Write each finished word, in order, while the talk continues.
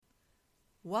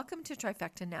Welcome to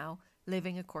Trifecta Now,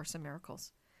 Living A Course in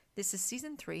Miracles. This is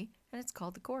Season 3, and it's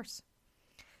called The Course.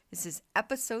 This is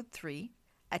Episode 3,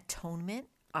 Atonement,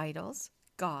 Idols,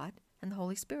 God, and the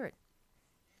Holy Spirit.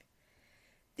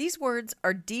 These words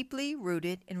are deeply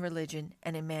rooted in religion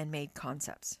and in man-made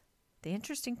concepts. The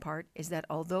interesting part is that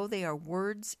although they are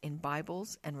words in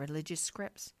Bibles and religious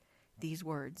scripts, these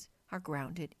words are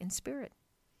grounded in spirit.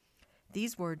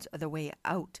 These words are the way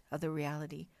out of the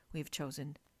reality we have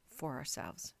chosen for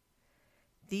ourselves.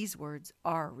 These words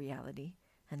are reality,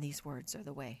 and these words are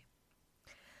the way.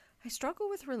 I struggle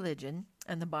with religion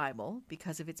and the Bible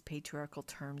because of its patriarchal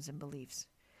terms and beliefs.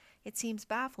 It seems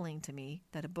baffling to me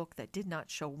that a book that did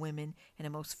not show women in a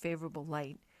most favorable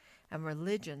light and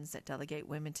religions that delegate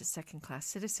women to second-class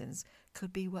citizens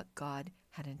could be what God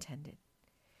had intended.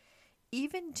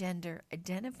 Even gender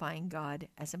identifying God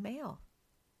as a male.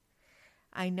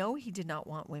 I know he did not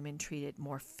want women treated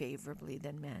more favorably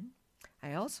than men.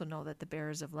 I also know that the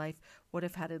bearers of life would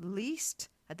have had at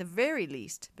the very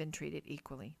least, been treated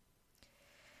equally.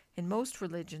 In most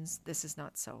religions, this is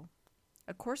not so.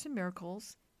 A Course in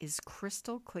Miracles is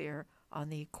crystal clear on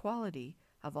the equality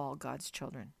of all God's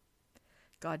children.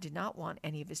 God did not want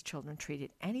any of his children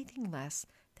treated anything less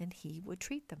than he would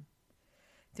treat them.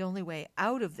 The only way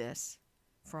out of this,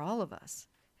 for all of us,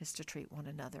 is to treat one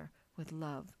another with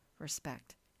love,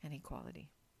 respect, and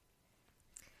equality.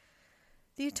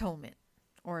 The atonement,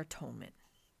 or atonement.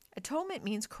 Atonement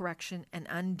means correction and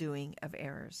undoing of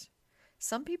errors.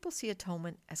 Some people see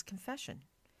atonement as confession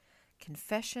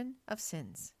of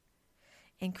sins.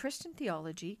 In Christian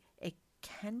theology, it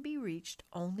can be reached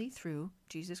only through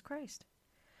Jesus Christ.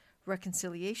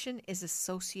 Reconciliation is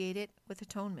associated with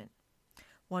atonement.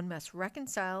 One must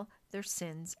reconcile their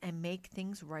sins and make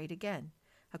things right again,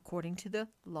 according to the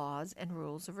laws and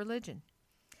rules of religion.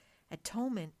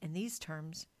 Atonement, in these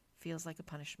terms, feels like a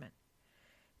punishment.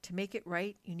 To make it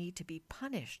right, you need to be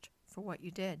punished for what you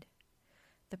did.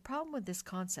 The problem with this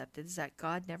concept is that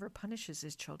God never punishes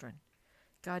his children.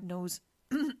 God knows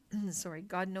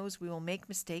God knows we will make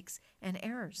mistakes and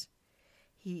errors.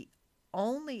 He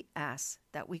only asks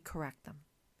that we correct them,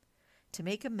 to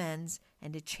make amends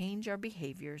and to change our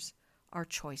behaviors, our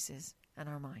choices, and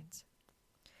our minds.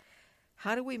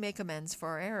 How do we make amends for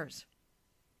our errors?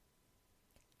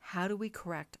 How do we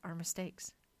correct our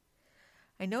mistakes?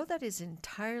 I know that is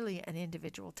entirely an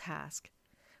individual task,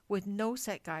 with no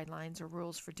set guidelines or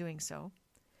rules for doing so.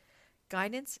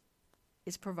 Guidance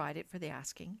is provided for the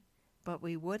asking, but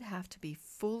we would have to be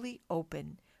fully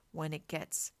open when it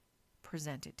gets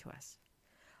presented to us.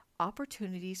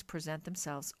 Opportunities present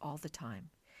themselves all the time.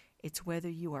 It's whether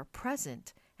you are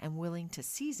present and willing to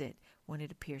seize it when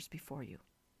it appears before you.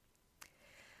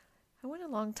 I went a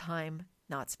long time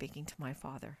not speaking to my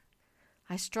father.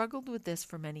 I struggled with this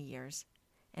for many years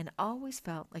and always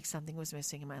felt like something was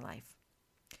missing in my life.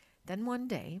 Then one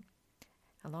day,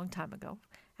 a long time ago,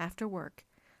 after work,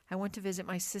 I went to visit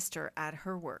my sister at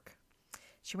her work.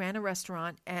 She ran a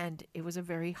restaurant and it was a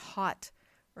very hot,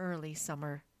 early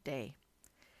summer day.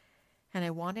 And I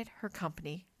wanted her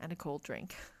company and a cold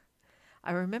drink.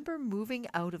 I remember moving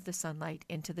out of the sunlight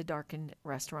into the darkened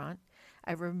restaurant.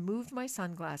 I removed my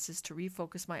sunglasses to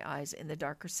refocus my eyes in the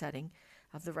darker setting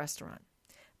of the restaurant.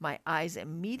 My eyes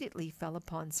immediately fell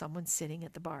upon someone sitting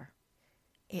at the bar.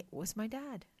 It was my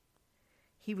dad.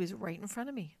 He was right in front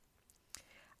of me.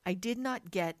 I did not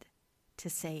get to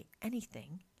say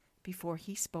anything before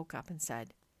he spoke up and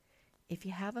said, "If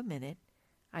you have a minute,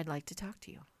 I'd like to talk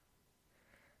to you."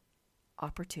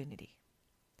 Opportunity.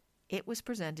 It was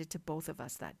presented to both of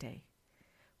us that day.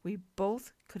 We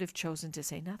both could have chosen to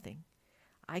say nothing.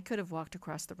 I could have walked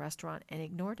across the restaurant and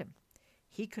ignored him.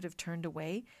 He could have turned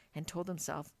away and told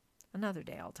himself, "Another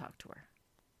day I'll talk to her."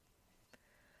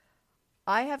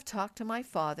 I have talked to my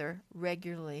father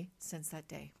regularly since that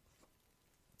day.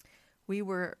 We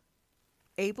were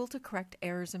able to correct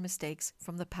errors and mistakes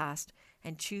from the past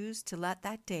and choose to let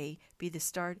that day be the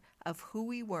start of who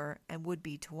we were and would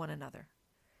be to one another.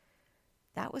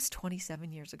 That was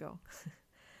 27 years ago.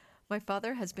 My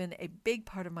father has been a big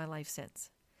part of my life since.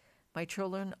 My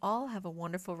children all have a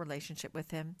wonderful relationship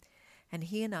with him, and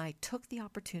he and I took the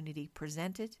opportunity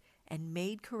presented and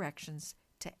made corrections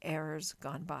to errors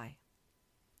gone by.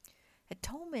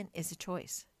 Atonement is a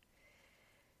choice.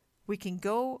 We can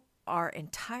go our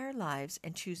entire lives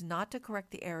and choose not to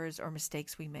correct the errors or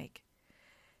mistakes we make.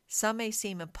 Some may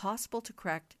seem impossible to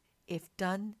correct if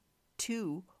done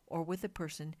to or with a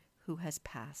person who has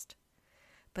passed.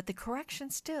 But the correction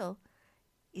still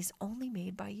is only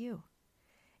made by you.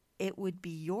 It would be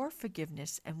your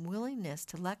forgiveness and willingness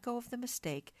to let go of the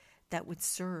mistake that would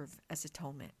serve as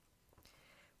atonement.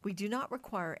 We do not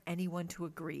require anyone to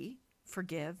agree,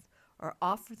 forgive, or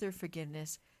offer their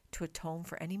forgiveness to atone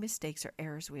for any mistakes or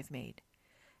errors we have made.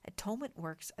 Atonement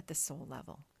works at the soul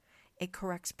level. It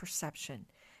corrects perception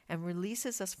and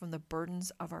releases us from the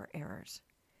burdens of our errors.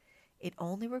 It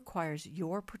only requires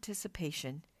your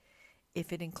participation.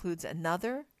 If it includes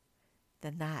another,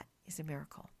 then that is a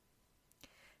miracle.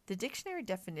 The dictionary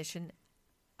definition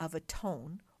of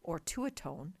atone, or to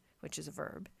atone, which is a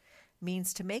verb,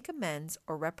 means to make amends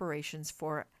or reparations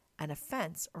for an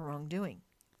offense or wrongdoing.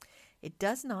 It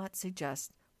does not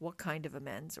suggest what kind of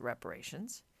amends or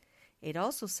reparations. It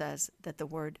also says that the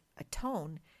word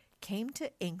atone came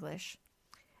to English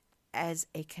as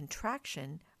a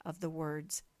contraction of the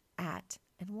words at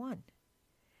and one.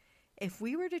 If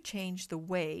we were to change the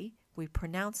way we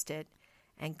pronounced it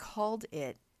and called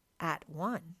it at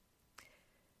one,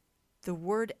 the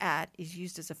word at is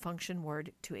used as a function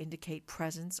word to indicate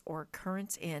presence or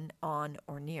occurrence in, on,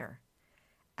 or near.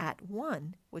 At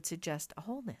one would suggest a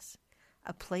wholeness,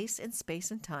 a place in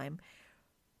space and time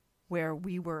where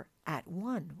we were at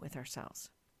one with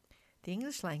ourselves. The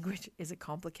English language is a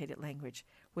complicated language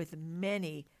with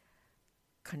many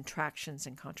contractions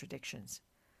and contradictions,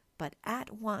 but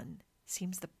at one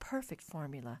seems the perfect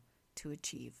formula to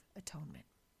achieve atonement.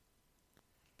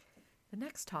 The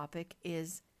next topic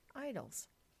is idols.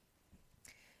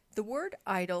 The word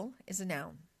idol is a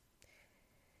noun.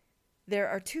 There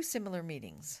are two similar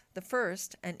meanings. The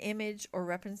first, an image or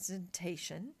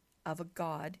representation of a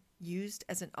god used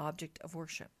as an object of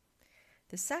worship.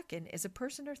 The second is a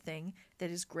person or thing that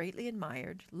is greatly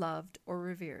admired, loved, or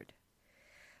revered.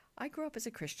 I grew up as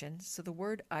a Christian, so the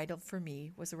word idol for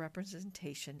me was a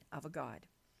representation of a god.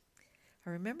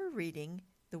 I remember reading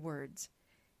the words,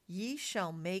 Ye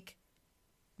shall make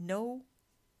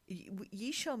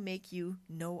you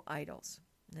no idols.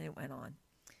 And it went on.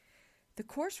 The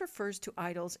course refers to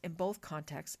idols in both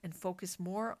contexts and focus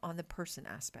more on the person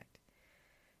aspect.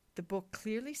 The book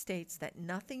clearly states that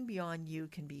nothing beyond you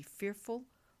can be fearful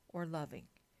or loving,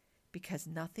 because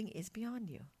nothing is beyond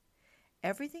you.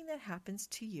 Everything that happens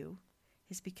to you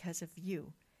is because of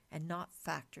you and not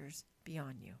factors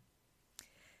beyond you.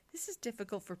 This is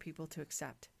difficult for people to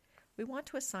accept. We want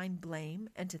to assign blame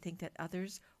and to think that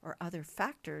others or other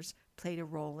factors played a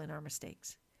role in our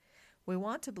mistakes. We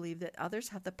want to believe that others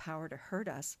have the power to hurt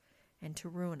us and to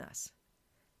ruin us.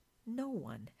 No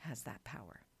one has that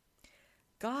power.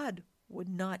 God would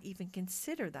not even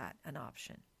consider that an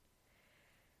option.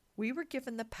 We were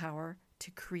given the power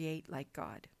to create like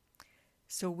God,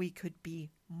 so we could be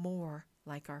more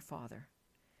like our Father.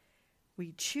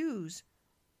 We choose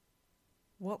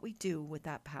what we do with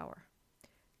that power.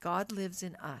 God lives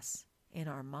in us, in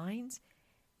our minds,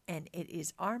 and it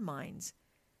is our minds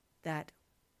that,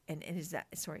 and it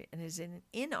is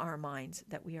in our minds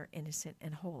that we are innocent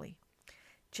and holy.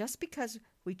 Just because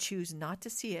we choose not to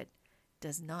see it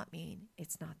does not mean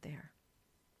it's not there.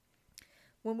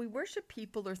 When we worship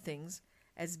people or things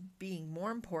as being more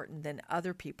important than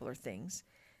other people or things,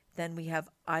 then we have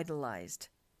idolized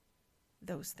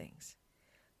those things.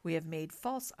 We have made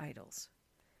false idols.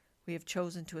 We have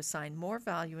chosen to assign more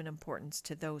value and importance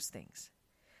to those things.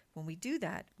 When we do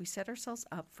that, we set ourselves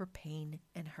up for pain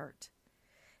and hurt.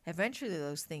 Eventually,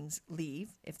 those things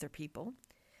leave, if they're people.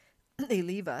 They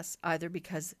leave us either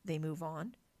because they move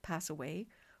on, pass away,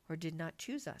 or did not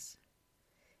choose us.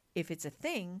 If it's a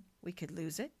thing, we could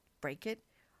lose it, break it,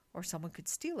 or someone could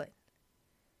steal it.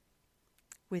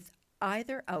 With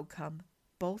either outcome,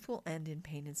 both will end in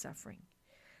pain and suffering.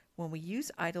 When we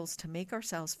use idols to make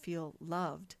ourselves feel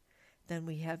loved, then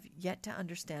we have yet to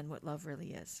understand what love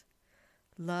really is.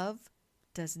 Love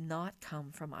does not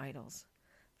come from idols.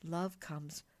 Love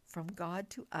comes from God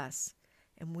to us,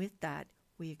 and with that,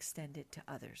 we extend it to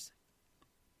others.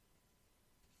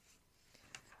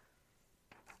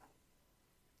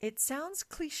 It sounds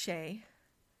cliche,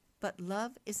 but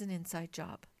love is an inside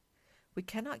job. We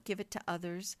cannot give it to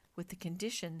others with the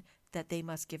condition that they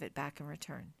must give it back in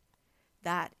return.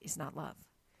 That is not love.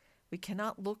 We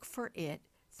cannot look for it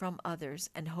from others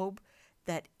and hope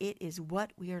that it is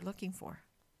what we are looking for.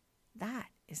 That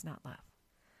is not love.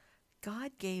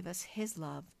 God gave us His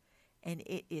love, and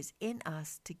it is in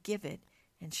us to give it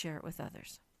and share it with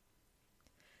others.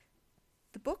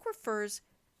 The book refers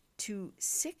to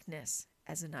sickness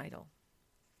as an idol.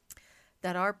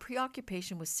 That our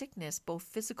preoccupation with sickness, both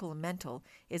physical and mental,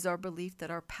 is our belief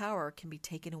that our power can be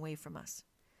taken away from us.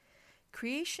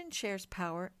 Creation shares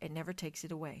power and never takes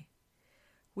it away.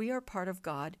 We are part of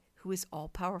God, who is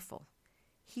all-powerful.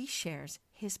 He shares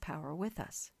His power with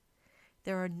us.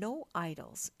 There are no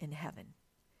idols in heaven.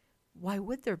 Why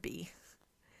would there be?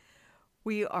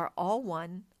 We are all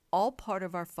one, all part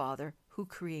of our Father who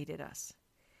created us.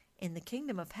 In the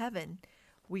kingdom of heaven,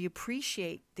 we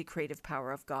appreciate the creative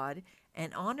power of God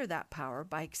and honor that power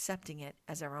by accepting it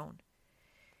as our own.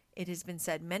 It has been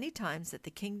said many times that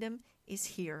the kingdom is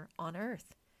here on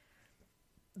earth.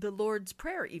 The Lord's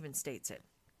Prayer even states it,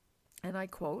 and I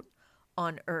quote,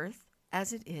 "On earth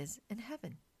as it is in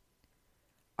heaven."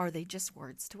 Are they just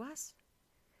words to us?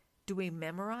 Do we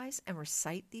memorize and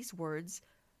recite these words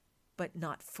but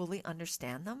not fully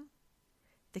understand them?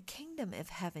 The kingdom of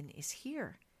heaven is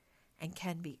here and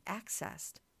can be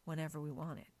accessed whenever we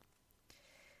want it.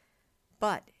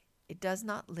 But it does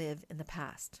not live in the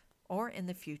past or in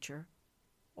the future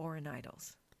or in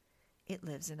idols. It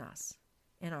lives in us,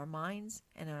 in our minds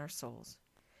and in our souls.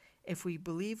 If we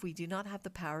believe we do not have the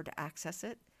power to access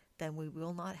it, then we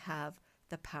will not have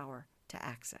the power to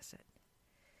access it.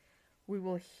 We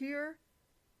will hear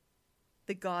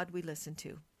the God we listen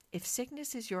to. If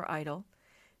sickness is your idol,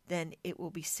 then it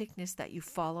will be sickness that you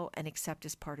follow and accept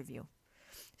as part of you.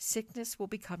 Sickness will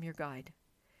become your guide.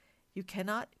 You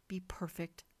cannot be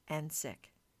perfect and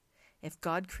sick. If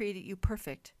God created you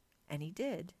perfect, and He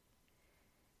did,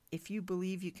 if you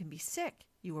believe you can be sick,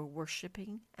 you are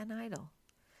worshiping an idol.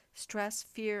 Stress,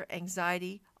 fear,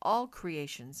 anxiety, all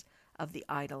creations of the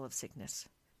idol of sickness.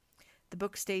 The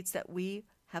book states that we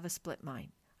have a split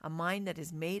mind, a mind that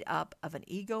is made up of an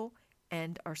ego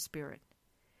and our spirit.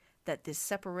 That this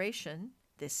separation,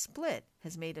 this split,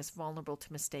 has made us vulnerable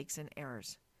to mistakes and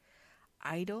errors.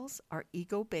 Idols are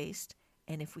ego-based,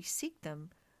 and if we seek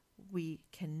them, we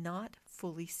cannot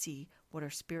fully see what our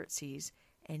spirit sees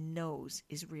and knows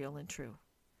is real and true.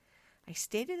 I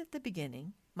stated at the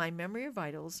beginning, my memory of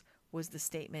idols was the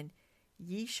statement,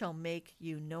 "Ye shall make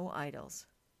you no idols."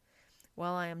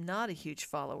 While I am not a huge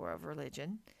follower of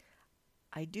religion,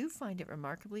 I do find it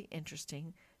remarkably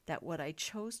interesting that what I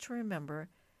chose to remember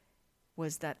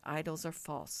was that idols are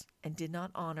false and did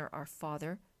not honor our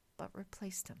Father, but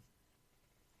replaced Him.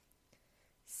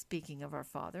 Speaking of our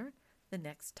Father, the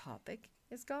next topic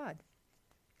is God.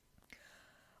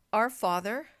 Our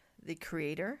Father, the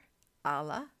Creator,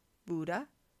 Allah, Buddha,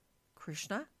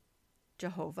 Krishna,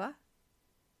 Jehovah,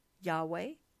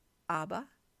 Yahweh, Abba,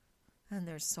 and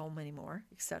there's so many more,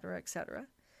 etc., etc.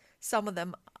 Some of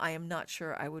them I am not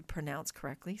sure I would pronounce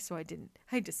correctly, so I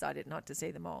decided not to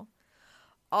say them all.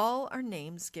 All are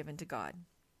names given to God.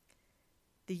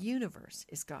 The universe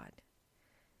is God.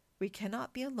 We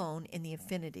cannot be alone in the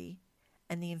infinity,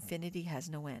 and the infinity has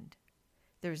no end.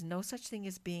 There is no such thing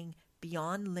as being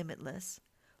beyond limitless.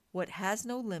 What has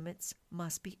no limits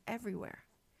must be everywhere.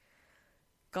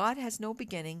 God has no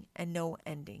beginning and no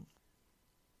ending.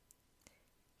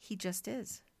 He just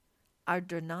is. Our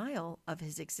denial of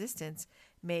His existence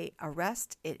may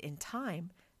arrest it in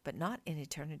time, but not in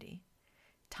eternity.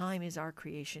 Time is our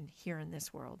creation here in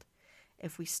this world.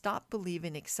 If we stop believing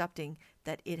and accepting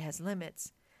that it has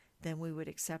limits, then we would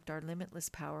accept our limitless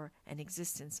power and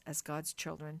existence as God's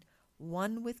children,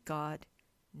 one with God,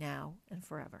 now and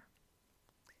forever.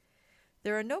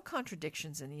 There are no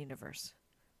contradictions in the universe.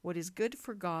 What is good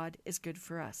for God is good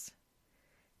for us.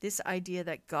 This idea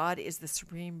that God is the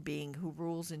supreme being who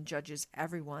rules and judges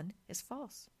everyone is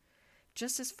false,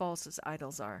 just as false as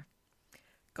idols are.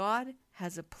 God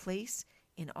has a place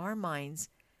in our minds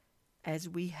as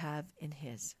we have in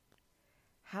His.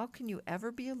 How can you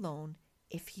ever be alone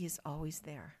if He is always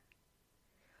there?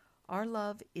 Our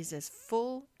love is as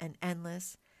full and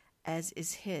endless as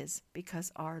is His,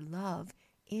 because our love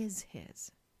is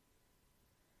His.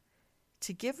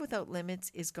 To give without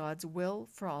limits is God's will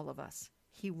for all of us.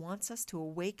 He wants us to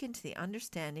awaken to the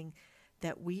understanding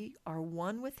that we are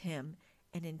one with Him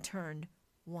and in turn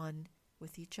one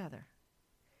with each other.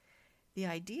 The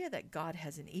idea that God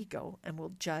has an ego and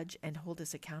will judge and hold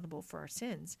us accountable for our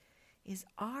sins is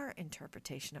our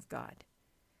interpretation of God,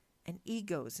 an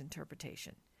ego's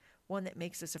interpretation, one that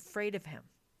makes us afraid of Him.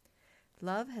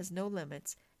 Love has no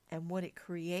limits, and what it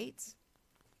creates,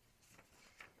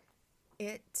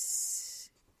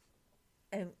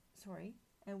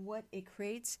 what it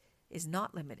creates is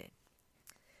not limited.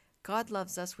 God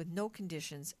loves us with no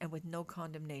conditions and with no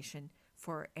condemnation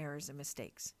for our errors and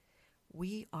mistakes.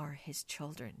 We are His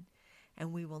children,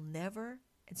 and He will never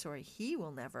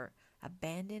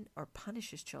abandon or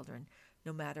punish His children,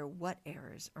 no matter what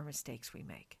errors or mistakes we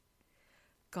make.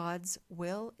 God's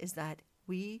will is that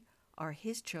we are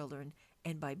His children,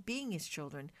 and by being His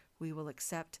children, we will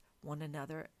accept one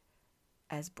another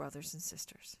as brothers and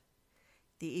sisters.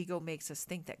 The ego makes us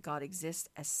think that God exists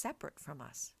as separate from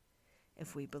us.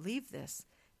 If we believe this,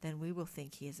 then we will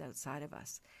think He is outside of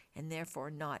us, and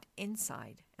therefore not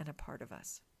inside and a part of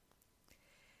us.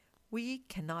 We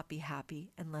cannot be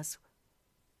happy unless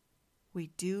We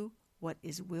do what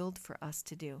is willed for us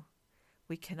to do.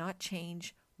 We cannot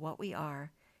change what we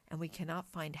are, and we cannot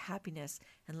find happiness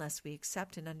unless we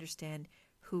accept and understand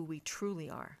who we truly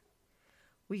are.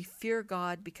 We fear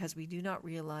God because we do not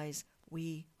realize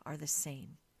we are the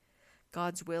same.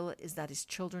 God's will is that his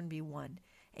children be one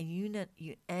and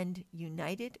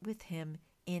united with him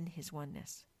in his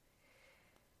oneness.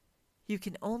 You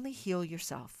can only heal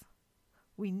yourself.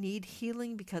 We need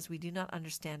healing because we do not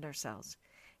understand ourselves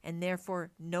and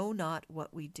therefore know not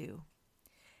what we do.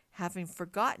 Having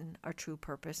forgotten our true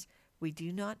purpose, we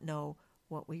do not know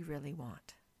what we really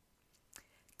want.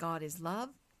 God is love,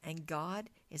 and God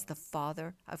is the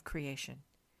Father of creation.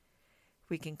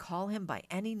 We can call him by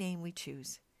any name we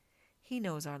choose. He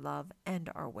knows our love and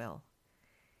our will.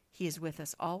 He is with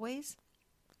us always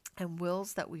and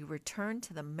wills that we return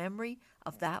to the memory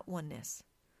of that oneness.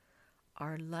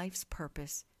 Our life's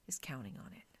purpose is counting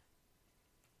on it.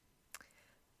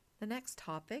 The next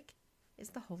topic is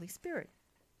the Holy Spirit.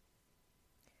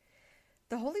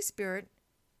 The Holy Spirit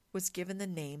was given the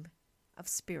name of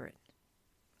Spirit.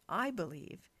 I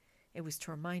believe it was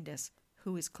to remind us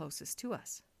who is closest to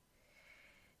us.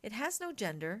 It has no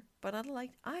gender, but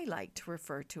I like to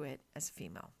refer to it as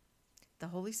female. The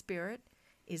Holy Spirit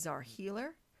is our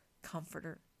healer,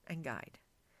 comforter, and guide.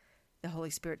 The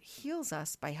Holy Spirit heals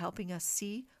us by helping us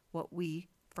see what we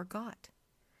forgot.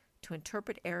 To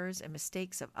interpret errors and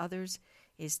mistakes of others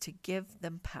is to give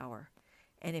them power.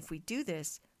 And if we do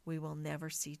this, we will never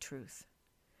see truth.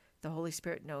 The Holy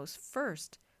Spirit knows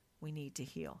first we need to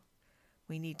heal.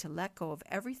 We need to let go of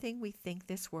everything we think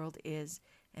this world is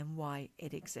and why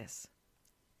it exists.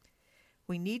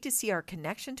 We need to see our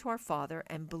connection to our Father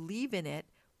and believe in it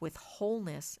with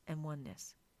wholeness and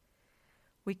oneness.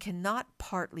 We cannot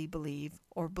partly believe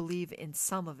or believe in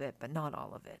some of it, but not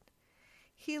all of it.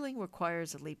 Healing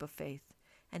requires a leap of faith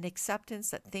and acceptance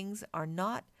that things are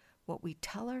not what we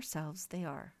tell ourselves they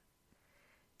are.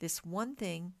 This one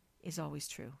thing is always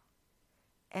true.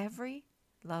 Every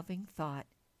loving thought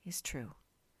is true.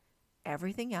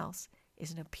 Everything else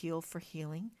is an appeal for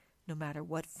healing, no matter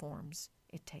what forms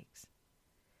it takes.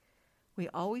 We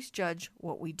always judge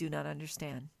what we do not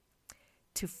understand.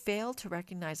 To fail to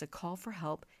recognize a call for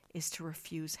help is to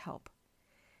refuse help.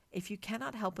 If you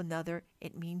cannot help another,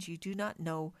 it means you do not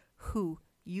know who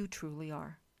you truly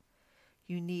are.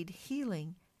 You need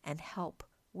healing and help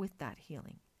with that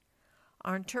healing.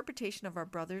 Our interpretation of our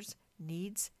brother's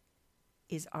needs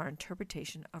is our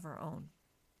interpretation of our own.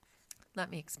 Let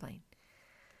me explain.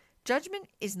 Judgment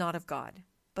is not of God,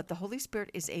 but the Holy Spirit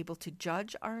is able to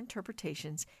judge our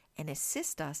interpretations and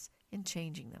assist us in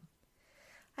changing them.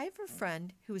 I have a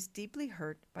friend who was deeply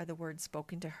hurt by the words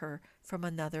spoken to her from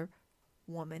another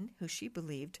woman who she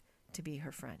believed to be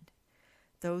her friend.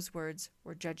 Those words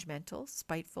were judgmental,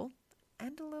 spiteful,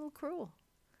 and a little cruel.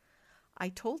 I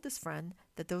told this friend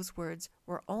that those words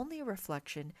were only a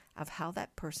reflection of how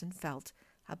that person felt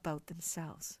about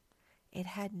themselves. It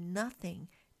had nothing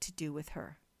to do with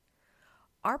her.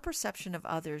 Our perception of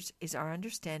others is our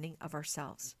understanding of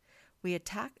ourselves. We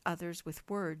attack others with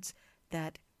words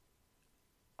that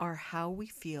are how we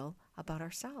feel about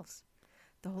ourselves.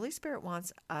 The Holy Spirit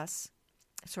wants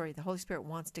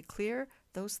to clear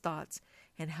those thoughts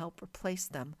and help replace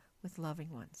them with loving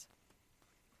ones.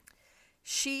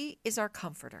 She is our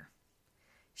comforter.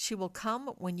 She will come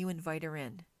when you invite her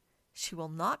in. She will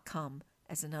not come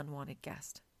as an unwanted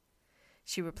guest.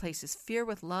 She replaces fear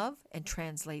with love and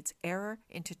translates error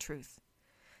into truth.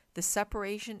 The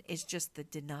separation is just the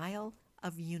denial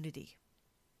of unity.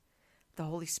 The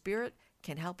Holy Spirit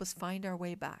can help us find our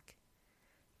way back.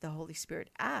 The Holy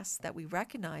Spirit asks that we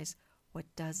recognize what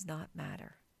does not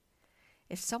matter.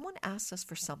 If someone asks us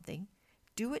for something,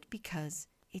 do it because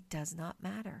it does not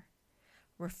matter.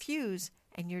 Refuse,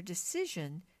 and your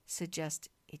decision suggests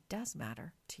it does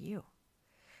matter to you.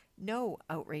 No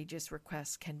outrageous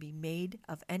request can be made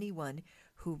of anyone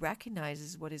who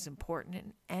recognizes what is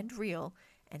important and real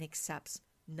and accepts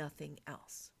nothing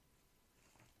else.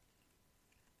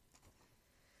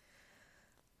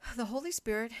 The Holy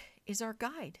Spirit is our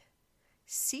guide.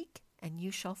 Seek and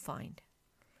you shall find.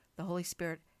 The Holy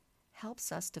Spirit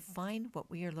helps us to find what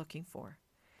we are looking for.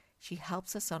 She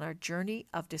helps us on our journey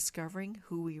of discovering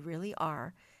who we really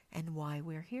are and why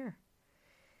we're here.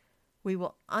 We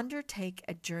will undertake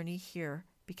a journey here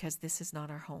because this is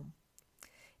not our home.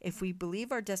 If we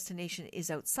believe our destination is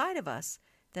outside of us,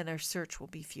 then our search will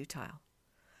be futile.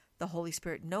 The Holy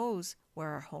Spirit knows where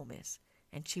our home is,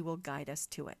 and she will guide us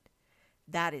to it.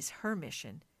 That is her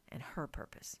mission and her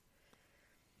purpose.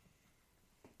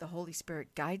 The Holy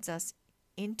Spirit guides us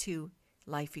into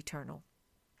life eternal.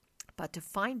 But to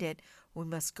find it, we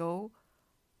must go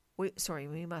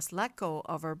We must let go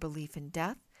of our belief in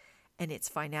death and its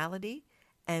finality,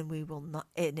 and we will not,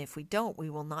 and if we don't, we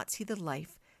will not see the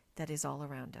life that is all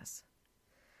around us.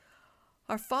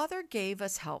 Our Father gave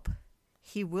us help.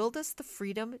 He willed us the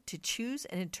freedom to choose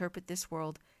and interpret this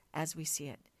world as we see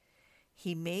it.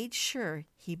 He made sure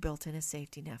He built in a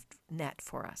safety net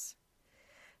for us.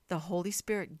 The Holy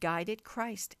Spirit guided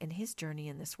Christ in His journey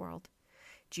in this world.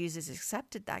 Jesus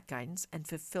accepted that guidance and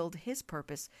fulfilled His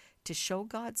purpose to show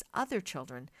God's other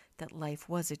children that life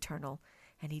was eternal,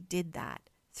 and He did that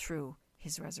through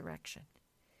His resurrection.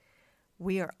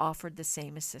 We are offered the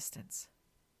same assistance.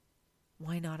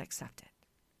 Why not accept it?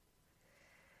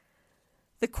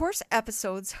 The course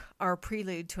episodes are a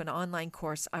prelude to an online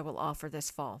course I will offer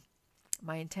this fall.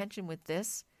 My intention with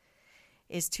this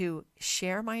is to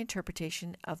share my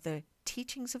interpretation of the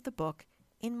teachings of the book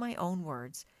in my own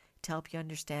words to help you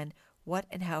understand what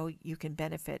and how you can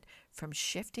benefit from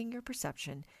shifting your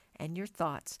perception and your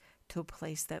thoughts to a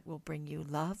place that will bring you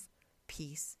love,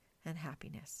 peace, and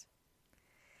happiness.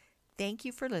 Thank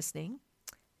you for listening.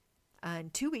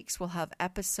 In 2 weeks, we'll have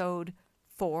episode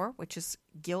 4, which is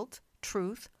Guilt,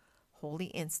 Truth, Holy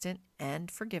Instant,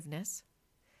 and Forgiveness.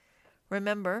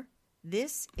 Remember,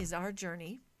 this is our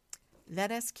journey.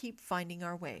 Let us keep finding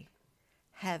our way.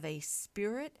 Have a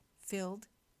spirit-filled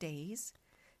days,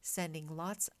 sending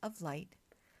lots of light.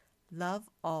 Love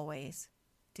always,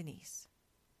 Denise.